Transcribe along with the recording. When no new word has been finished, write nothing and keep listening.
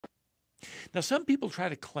Now, some people try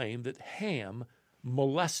to claim that Ham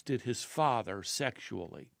molested his father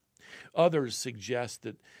sexually. Others suggest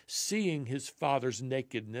that seeing his father's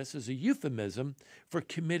nakedness is a euphemism for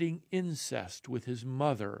committing incest with his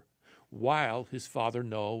mother while his father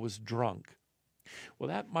Noah was drunk. Well,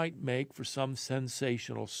 that might make for some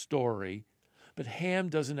sensational story, but Ham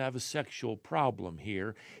doesn't have a sexual problem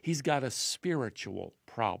here. He's got a spiritual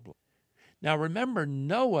problem. Now remember,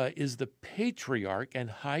 Noah is the patriarch and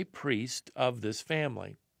high priest of this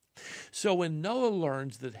family. So when Noah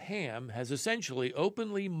learns that Ham has essentially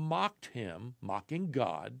openly mocked him, mocking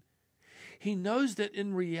God, he knows that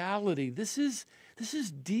in reality this is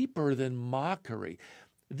deeper than mockery.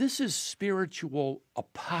 This is spiritual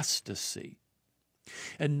apostasy.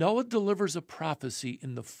 And Noah delivers a prophecy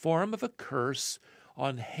in the form of a curse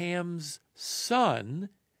on Ham's son,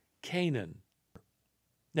 Canaan.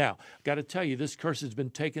 Now, I've got to tell you, this curse has been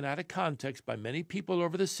taken out of context by many people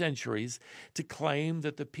over the centuries to claim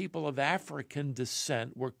that the people of African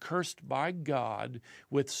descent were cursed by God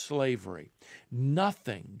with slavery.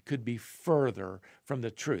 Nothing could be further from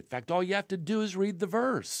the truth. In fact, all you have to do is read the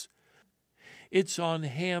verse. It's on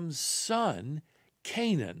Ham's son,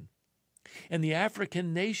 Canaan. And the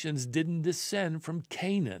African nations didn't descend from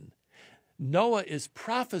Canaan. Noah is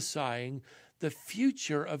prophesying the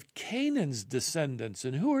future of Canaan's descendants.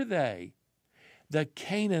 And who are they? The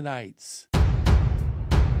Canaanites.